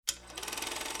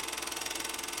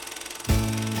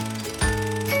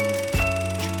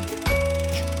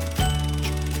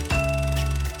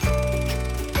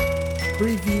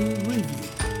Preview Review.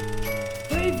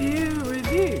 Preview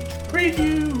Review.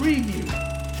 Preview Review.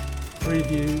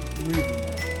 Preview Review.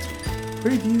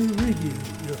 Preview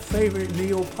Review, your favorite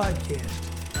Neo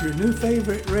podcast. Your new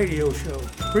favorite radio show.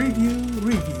 Preview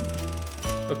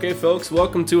Review. Okay, folks,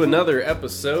 welcome to another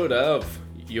episode of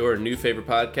your new favorite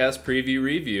podcast, Preview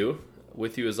Review.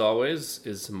 With you, as always,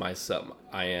 is myself.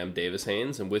 I am Davis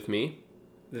Haynes, and with me...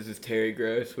 This is Terry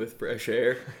Gross with Fresh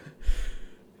Air.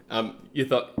 You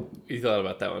thought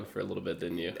about that one for a little bit,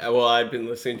 didn't you? Well, I'd been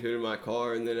listening to it in my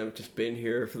car, and then I've just been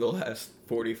here for the last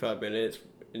 45 minutes,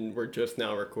 and we're just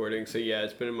now recording. So yeah,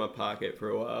 it's been in my pocket for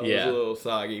a while. Yeah. It was a little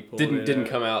soggy. Didn't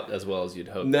come out as well as you'd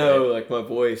hoped. No, right? like my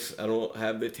voice, I don't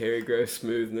have the Terry Gross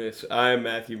smoothness. I'm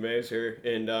Matthew Mazer,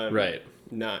 and I'm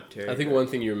not Terry. I think Gross. one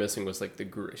thing you were missing was like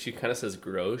she kind of says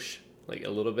grosh, like a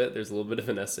little bit. There's a little bit of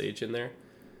an SH in there.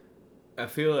 I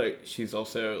feel like she's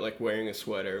also like wearing a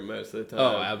sweater most of the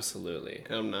Oh, time. absolutely.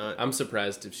 I'm not. I'm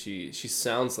surprised if she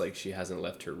sounds like she hasn't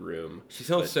left her room. She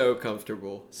sounds so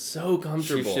comfortable. So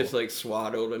comfortable. She's just like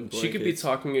swaddled in blankets. She could be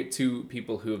talking to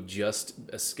people who have just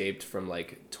escaped from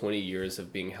like 20 years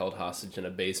of being held hostage in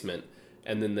a basement,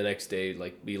 and then the next day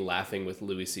like be laughing with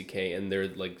Louis C.K. and they're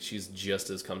like, she's just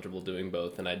as comfortable doing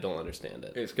both, and I don't understand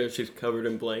it. It's because she's covered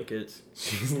in blankets.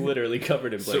 She's literally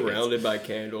covered in blankets. Surrounded by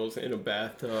candles in a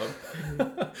bathtub.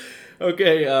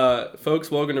 Okay, folks,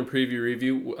 welcome to Preview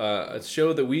Review, a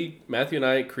show that Matthew and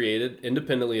I created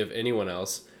independently of anyone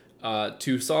else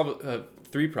to solve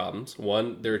three problems.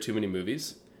 One, there are too many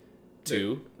movies.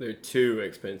 Two, they're too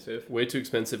expensive. Way too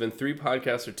expensive. And three,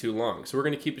 podcasts are too long. So we're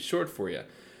going to keep it short for you.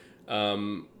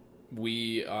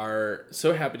 We are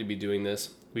so happy to be doing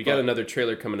this. We got another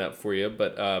trailer coming up for you,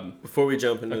 but before we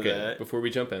jump into that, before we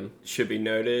jump in, should be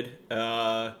noted,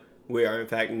 we are in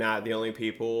fact not the only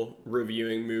people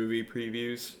reviewing movie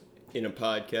previews in a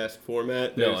podcast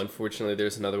format. No, unfortunately,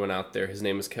 there's another one out there. His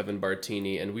name is Kevin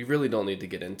Bartini, and we really don't need to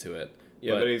get into it.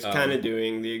 Yeah, but he's kind of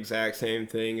doing the exact same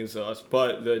thing as us,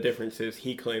 but the difference is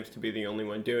he claims to be the only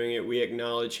one doing it. We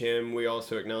acknowledge him. We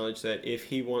also acknowledge that if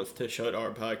he wants to shut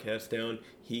our podcast down,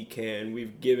 he can.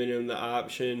 We've given him the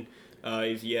option.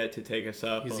 He's yet to take us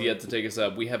up.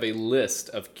 We have a list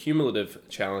of cumulative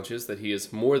challenges that he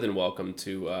is more than welcome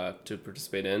to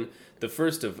participate in. The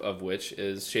first of which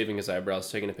is shaving his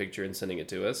eyebrows, taking a picture, and sending it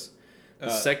to us.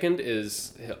 The second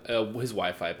is his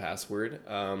Wi-Fi password.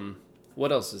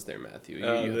 What else is there, Matthew?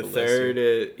 The third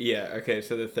is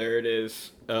So the third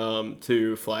is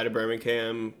to fly to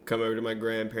Birmingham, come over to my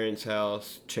grandparents'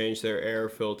 house, change their air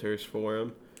filters for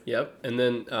him. Yep, and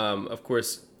then of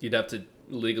course you'd have to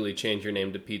legally change your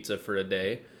name to Pizza for a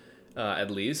day, at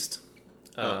least.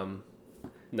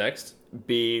 Next,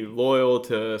 be loyal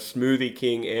to Smoothie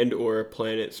King and or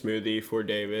Planet Smoothie for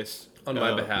Davis on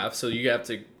my behalf. So you have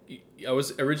to. I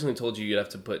was originally told you'd have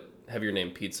to have your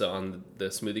name Pizza on the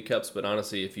smoothie cups, but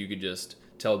honestly, if you could just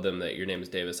tell them that your name is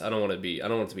Davis, I don't want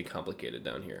it to be complicated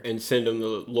down here. And send them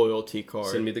the loyalty card.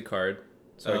 Send me the card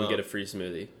so I can get a free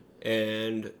smoothie.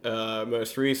 And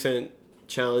most recent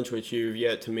challenge, which you've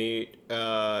yet to meet,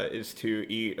 is to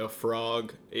eat a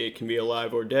frog. It can be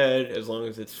alive or dead, as long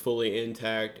as it's fully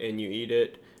intact and you eat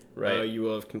it. Right. You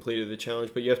will have completed the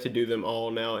challenge, but you have to do them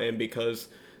all now. And because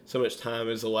so much time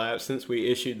has elapsed since we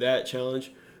issued that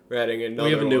challenge, we're adding another one.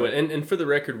 We have a new one. And for the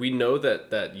record, we know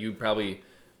that you probably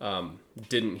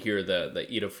didn't hear the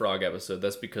Eat a Frog episode.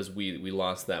 That's because we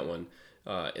lost that one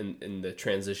in the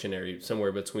transition area,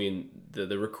 somewhere between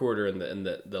the recorder and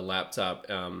the laptop.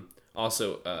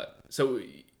 So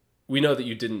we know that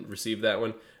you didn't receive that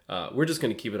one. We're just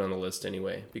going to keep it on the list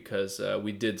anyway because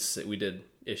we did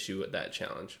issue that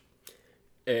challenge.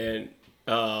 And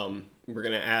we're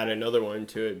going to add another one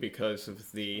to it because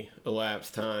of the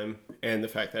elapsed time and the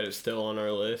fact that it's still on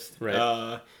our list.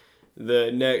 Right.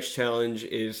 The next challenge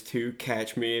is to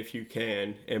catch me if you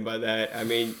can. And by that, I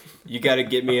mean, you got to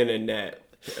get me in a net.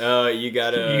 You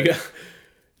got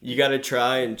to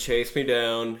try and chase me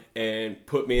down and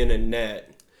put me in a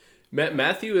net.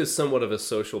 Matthew is somewhat of a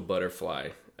social butterfly.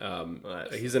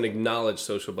 He's an acknowledged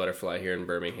social butterfly here in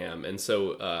Birmingham. And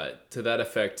so to that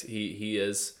effect, he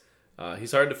is...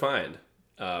 he's hard to find.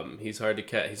 He's hard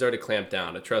to clamp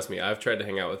down. Trust me, I've tried to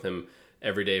hang out with him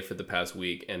every day for the past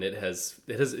week, and it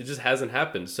just hasn't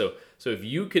happened. So if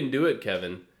you can do it,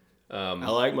 Kevin, I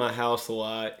like my house a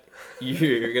lot.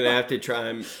 You're gonna have to try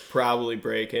and probably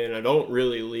break in. I don't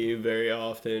really leave very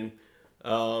often.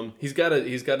 He's got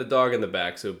a dog in the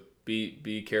back, so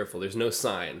Be careful. There's no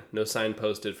sign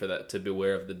posted for that to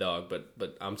beware of the dog.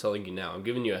 But I'm telling you now, I'm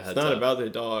giving you a heads up. It's not about the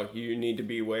dog. You need to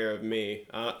be aware of me.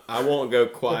 I won't go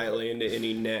quietly into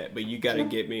any net, but you got to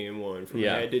get me in one from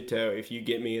head to toe. If you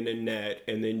get me in a net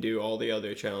and then do all the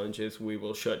other challenges, we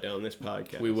will shut down this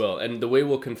podcast. We will. And the way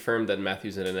we'll confirm that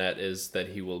Matthew's in a net is that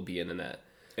he will be in a net.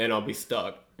 And I'll be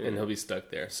stuck. And he'll be stuck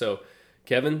there. So,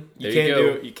 Kevin, there you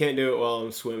go. You can't do it while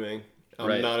I'm swimming.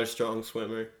 I'm not a strong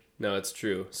swimmer. No, it's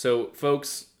true. So,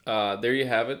 folks, there you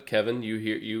have it. Kevin,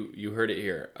 you heard it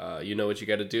here. You know what you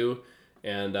got to do.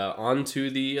 And on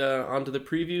to the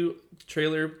preview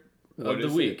trailer of the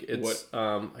week. It's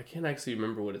I can't actually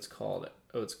remember what it's called.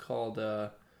 Oh, it's called you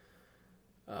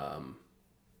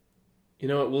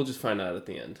know what? We'll just find out at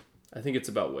the end. I think it's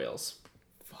about whales.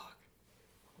 Fuck.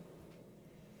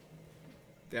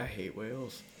 I hate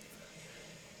whales.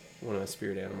 One of my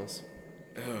spirit animals.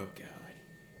 Oh god.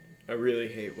 I really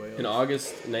hate whales. In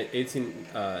August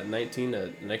 1819,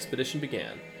 an expedition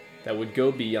began that would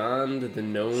go beyond the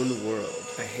known world.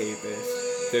 I hate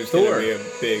this. There's going to be a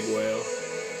big whale.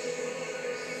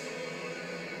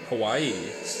 Hawaii.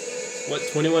 What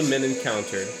 21 men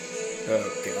encountered.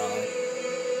 Oh, God.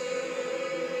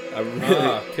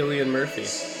 Cillian Murphy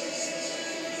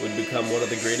would become one of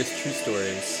the greatest true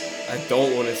stories. I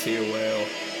don't want to see a whale.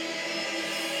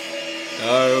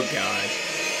 Oh, God.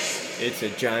 It's a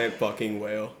giant fucking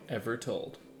whale. Ever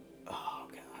told. Oh,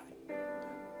 God.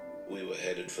 We were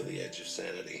headed for the edge of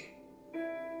sanity.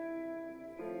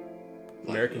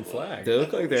 American flag. They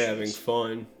look like they're having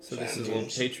fun. So this is a little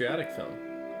patriotic film.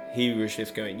 He was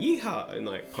just going, yeehaw, and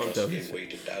like pumped up his...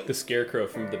 The Scarecrow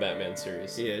from the Batman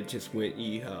series. Yeah, it just went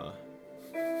yeehaw.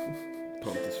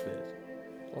 Pumped his fist.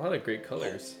 A lot of great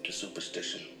colors. To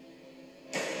superstition.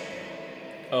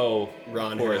 Oh,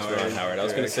 Ron Howard. I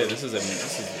was going to say this is a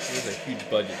huge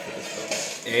budget for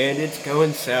this film. And it's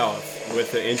going south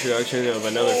with the introduction of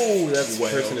another that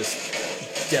whale. person is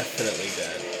definitely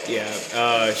dead.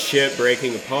 Yeah, ship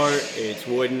breaking apart. It's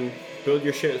wooden. Build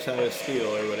your ships out of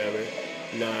steel or whatever.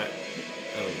 Not,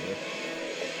 I don't know.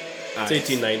 It's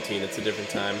 1819. It's a different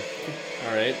time.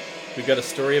 All right. We've got a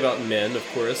story about men, of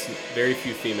course. Very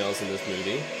few females in this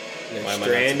movie. They're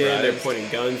stranded. They're pointing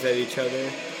guns at each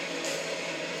other.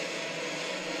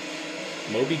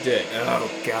 Moby Dick. Oh,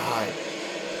 God.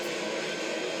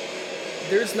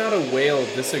 There's not a whale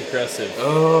this aggressive.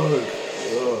 Oh.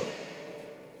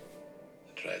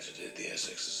 The tragedy of the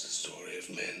Essex is the story of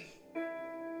men.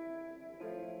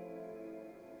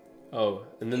 Oh,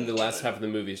 and then the last half of the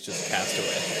movie is just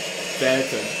Castaway.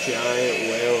 That's a giant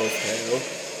whale's tail.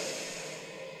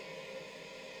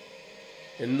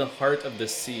 In the Heart of the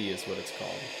Sea is what it's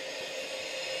called.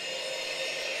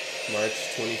 March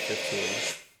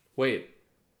 2015. Wait.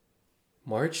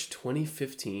 March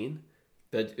 2015?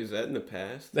 Is that in the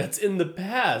past? That's in the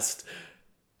past.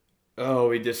 Oh,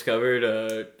 we discovered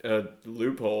a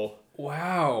loophole.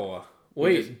 Wow.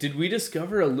 Wait, did we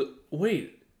discover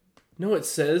Wait. No, it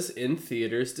says in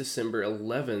theaters December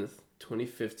 11th,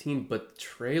 2015, but the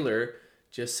trailer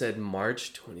just said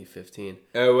March 2015.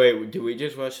 Oh, wait, did we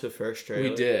just watch the first trailer?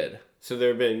 We did. So there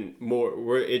have been more.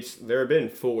 There have been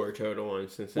 4 total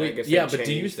ones since then. Wait, I guess yeah, but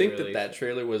do you think that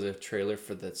trailer was a trailer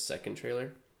for the second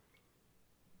trailer?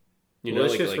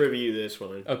 Let's just review this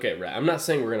one. Okay, right. I'm not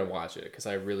saying we're going to watch it because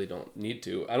I really don't need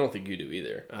to. I don't think you do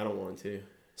either. I don't want to.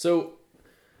 So,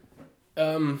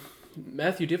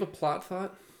 Matthew, do you have a plot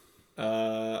thought?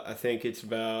 I think it's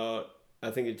the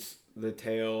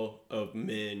tale of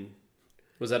men.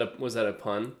 Was that a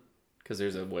pun? Because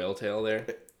there's a whale tail there.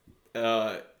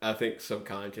 I think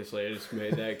subconsciously I just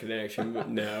made that connection, but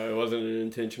no, it wasn't an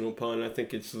intentional pun. I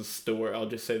think it's the story. I'll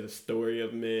just say the story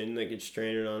of men that get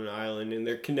stranded on an island, and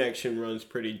their connection runs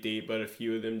pretty deep, but a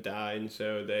few of them die, and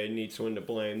so they need someone to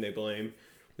blame. They blame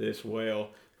this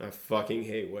whale. I fucking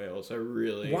hate whales. I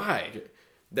really. Why?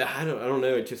 I don't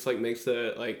know. It just like makes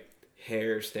the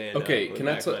hair stand up. Okay, can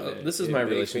I tell? This is my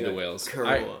relation to whales.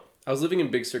 I was living in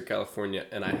Big Sur, California,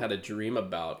 and I had a dream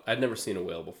about... I'd never seen a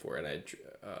whale before, and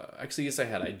actually, yes, I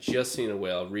had. I just seen a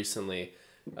whale recently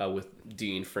with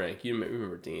Dean Frank. You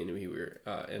remember Dean? We were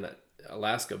in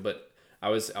Alaska, but I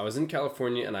was in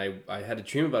California, and I had a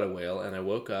dream about a whale, and I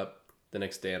woke up the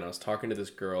next day, and I was talking to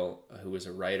this girl who was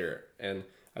a writer, and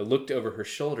I looked over her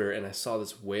shoulder, and I saw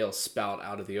this whale spout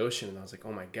out of the ocean, and I was like,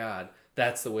 oh my God,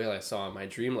 that's the whale I saw in my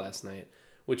dream last night,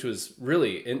 which was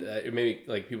really... it made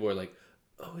me, people were like,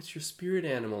 oh, it's your spirit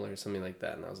animal or something like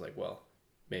that. And I was like, well,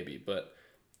 maybe. But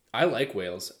I like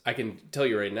whales. I can tell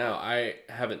you right now, I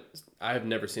have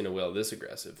never seen a whale this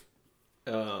aggressive.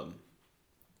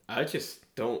 I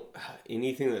just don't...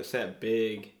 Anything that's that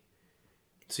big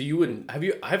So you wouldn't have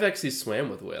you? I've actually swam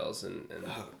with whales, and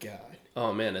Oh God.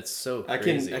 oh man, it's so I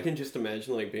crazy. can just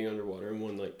imagine like being underwater and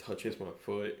one like touches my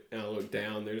foot and I look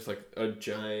down. There's like a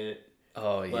giant.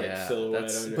 Oh like, yeah, silhouette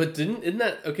that's. under. But isn't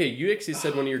that okay? You actually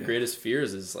said one of your greatest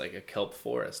fears is like a kelp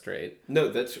forest, right?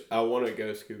 No, I want to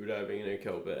go scuba diving in a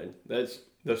kelp bed. That's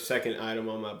the second item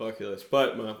on my bucket list.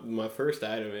 But my first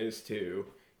item is to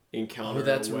encounter. Oh,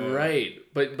 that's a whale right.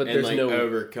 But and there's like no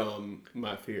overcome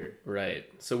my fear. right.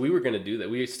 So we were gonna do that.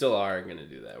 We still are gonna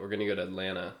do that. We're gonna go to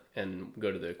Atlanta and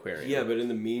go to the aquarium. Yeah, but in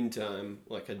the meantime,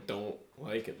 like I don't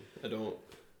like him. I don't.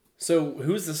 So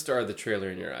who's the star of the trailer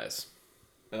in your eyes?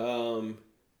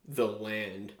 The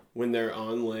land, when they're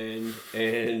on land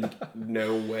and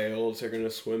no whales are gonna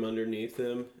swim underneath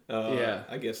them. Yeah.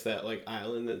 I guess that like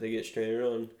island that they get stranded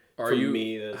on. Are For you?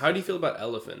 me, that's How do you feel about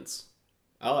elephants?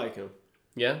 I like them.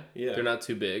 Yeah, Yeah. They're not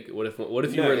too big. What if you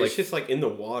No, were it's like just like in the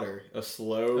water, a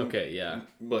slow, okay, yeah,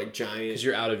 like giant. because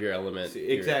you're out of your element.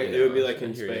 Exactly, You're, it would be I like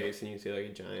in hear you. space, and you see like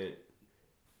a giant,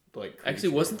 like. Actually,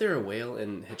 creature. wasn't there a whale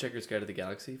in Hitchhiker's Guide to the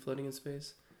Galaxy floating in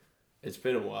space? It's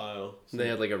been a while. They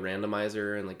had like a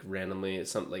randomizer and like randomly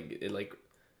something like it like,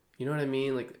 you know what I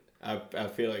mean? Like I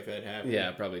feel like that happened. yeah,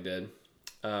 it probably did.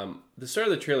 The start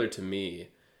of the trailer to me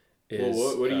is.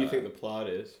 Well, what do you think the plot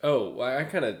is? Oh, well,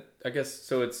 I guess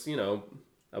so. It's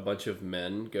a bunch of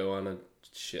men go on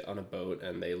a boat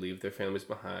and they leave their families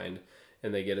behind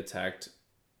and they get attacked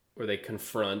or they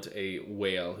confront a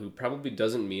whale who probably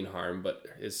doesn't mean harm but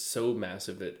is so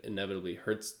massive that inevitably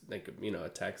hurts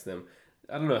attacks them.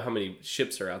 I don't know how many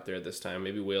ships are out there at this time.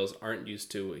 Maybe whales aren't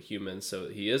used to humans, so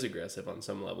he is aggressive on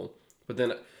some level. But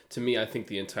then, to me, I think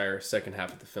the entire second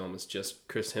half of the film is just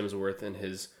Chris Hemsworth and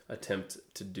his attempt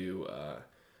to do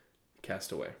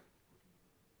Castaway.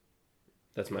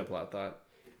 That's my plot thought.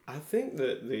 I think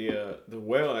that the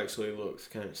whale actually looks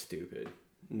kind of stupid.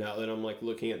 Now that I'm like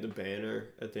looking at the banner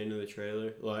at the end of the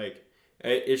trailer, like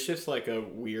it's just like a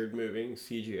weird moving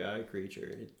CGI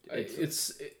creature.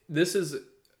 This is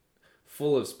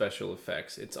full of special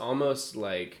effects. It's almost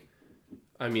like,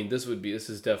 I mean, this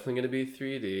is definitely going to be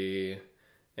 3D,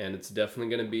 and it's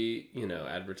definitely going to be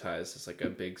advertised as like a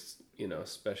big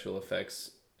special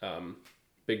effects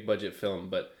big budget film.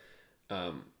 But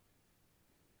I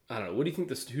don't know. What do you think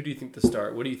Who do you think the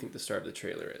star? What do you think the star of the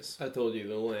trailer is? I told you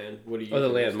the land. What do you? Oh,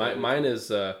 the think land. Mine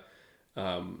is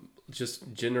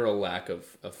just general lack of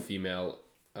female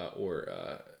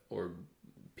or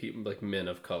people like men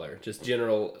of color. Just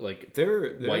general like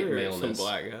There white are maleness. some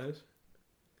black guys.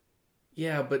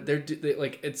 Yeah, but they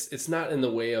like it's not in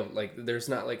the way of like there's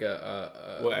not like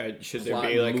a What should there plot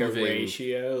be like moving. a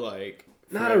ratio like?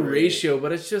 not a ratio,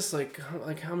 but it's just like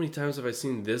how many times have I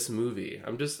seen this movie?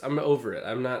 I'm over it.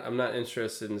 I'm not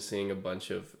interested in seeing a bunch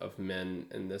of men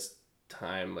in this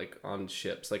time like on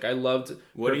ships. Like I loved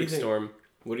Perfect Storm.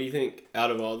 What do you think out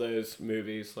of all those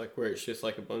movies, like where it's just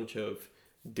like a bunch of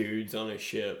dudes on a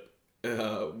ship,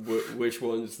 which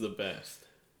one's the best?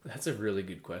 That's a really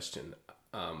good question.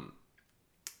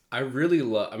 I really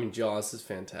love. I mean, Jaws is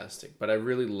fantastic, but I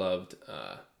really loved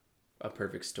A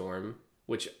Perfect Storm,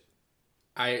 which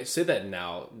I say that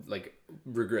now, like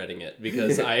regretting it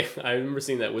because I remember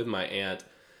seeing that with my aunt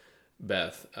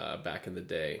Beth back in the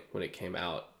day when it came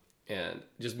out, and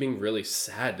just being really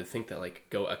sad to think that like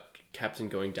a captain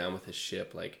going down with his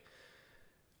ship. Like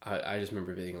I just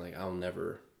remember being like, I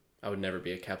would never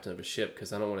be a captain of a ship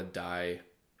because I don't want to die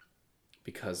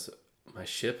because my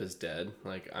ship is dead.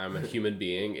 Like I'm a human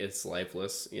being, it's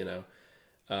lifeless,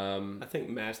 I think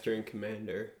Master and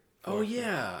Commander. Oh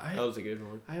yeah, That was a good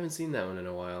one. I haven't seen that one in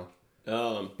a while.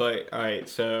 But all right,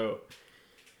 so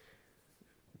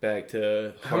back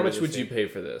to How much would you pay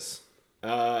for this?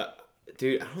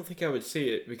 Dude, I don't think I would see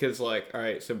it because, like, all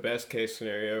right, so best case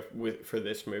scenario for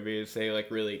this movie is they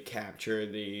like really capture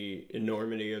the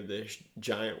enormity of this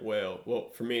giant whale. Well,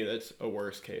 for me, that's a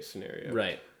worst case scenario.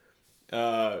 Right.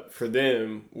 For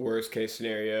them, worst case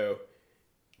scenario,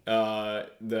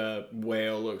 the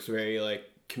whale looks very like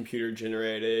computer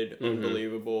generated,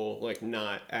 unbelievable, like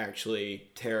not actually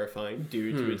terrifying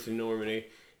due to its enormity.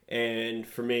 And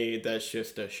for me, that's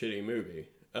just a shitty movie.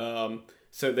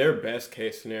 So their best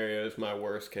case scenario is my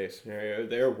worst case scenario.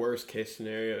 Their worst case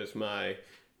scenario is I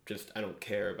don't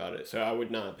care about it. So I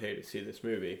would not pay to see this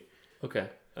movie. Okay.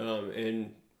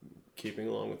 And keeping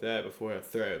along with that, before I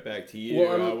throw it back to you,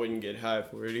 I wouldn't get high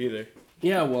for it either.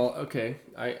 Yeah, well, okay,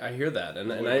 I hear that,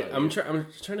 and I'm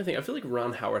trying to think. I feel like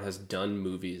Ron Howard has done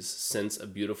movies since A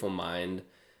Beautiful Mind,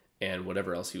 and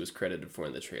whatever else he was credited for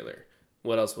in the trailer.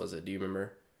 What else was it? Do you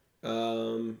remember?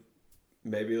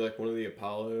 Maybe like one of the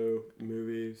Apollo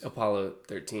movies. Apollo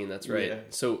 13. That's right. Yeah.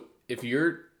 So if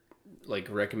you're like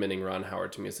recommending Ron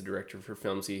Howard to me as a director for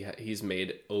films he's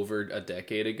made over a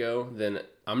decade ago, then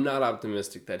I'm not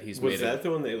optimistic that he's made. Was that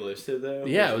the one they listed though?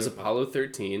 Yeah, it was Apollo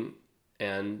 13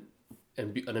 and A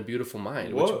Beautiful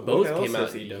Mind, which What both else came out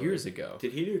has he done? years ago.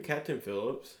 Did he do Captain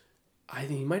Phillips? I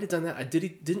think he might have done that. I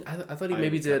thought he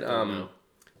maybe did.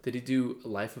 Did he do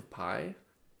Life of Pi?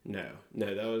 No,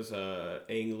 that was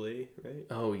Ang Lee, right?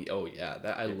 Oh yeah,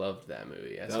 I loved that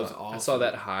movie. That was awesome. I saw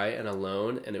that High and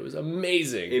Alone, and it was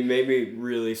amazing. It made me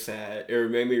really sad, or it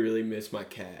made me really miss my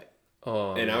cat.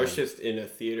 Oh, and man. I was just in a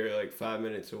theater like 5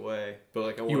 minutes away, but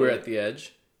like You were at the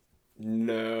edge.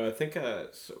 No, I think you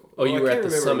were at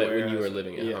the summit when you were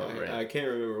living at home, right? I can't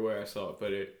remember where I saw it,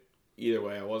 but either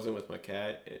way, I wasn't with my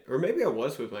cat, or maybe I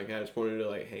was with my cat. I just wanted to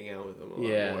like hang out with him a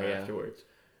lot more afterwards.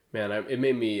 Man, it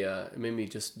made me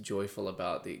just joyful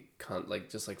about the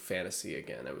just fantasy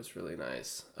again. It was really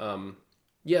nice.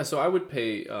 Yeah, so I would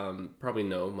pay probably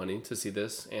no money to see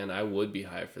this, and I would be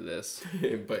high for this.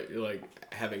 But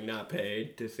like having not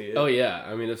paid to see it. Oh yeah,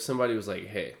 I mean, if somebody was like,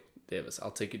 "Hey, Davis,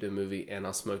 I'll take you to a movie and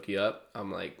I'll smoke you up," I'm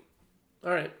like,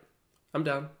 "All right, I'm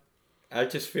down." I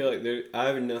just feel like I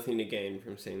have nothing to gain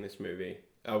from seeing this movie.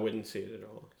 I wouldn't see it at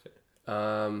all.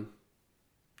 So.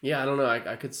 Yeah, I don't know.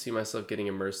 I could see myself getting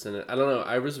immersed in it. I don't know.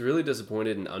 I was really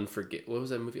disappointed in What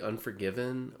was that movie?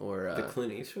 Unforgiven or the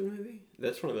Clint Eastwood movie?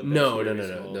 That's one of the best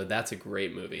No. That's a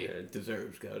great movie. Yeah, it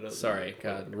deserves God. Sorry,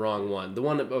 God, wrong one. The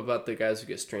one about the guys who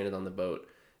get stranded on the boat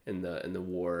in the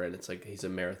war, and it's like he's a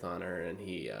marathoner and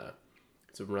he's a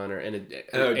runner and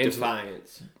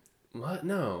Defiance. What?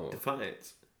 No.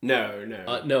 Defiance. No.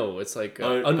 No. It's like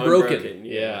Unbroken. Unbroken.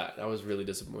 Yeah, I was really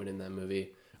disappointed in that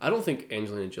movie. I don't think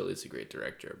Angelina Jolie's a great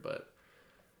director, but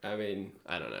I mean,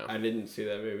 I don't know. I didn't see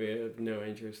that movie. I have no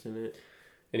interest in it.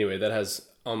 Anyway, that has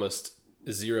almost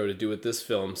zero to do with this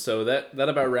film. So that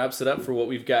about wraps it up for what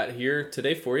we've got here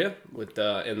today for you with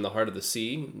In the Heart of the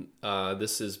Sea.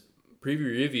 This is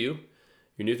Preview Review,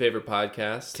 your new favorite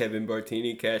podcast. Kevin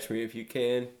Bartini, catch me if you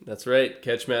can. That's right.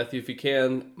 Catch Matthew if you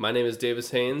can. My name is Davis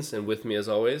Haynes, and with me as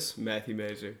always, Matthew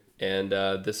Mazer. And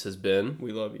this has been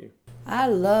We Love You. I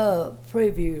love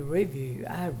Preview Review.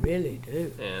 I really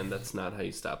do. And that's not how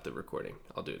you stop the recording.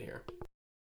 I'll do it here.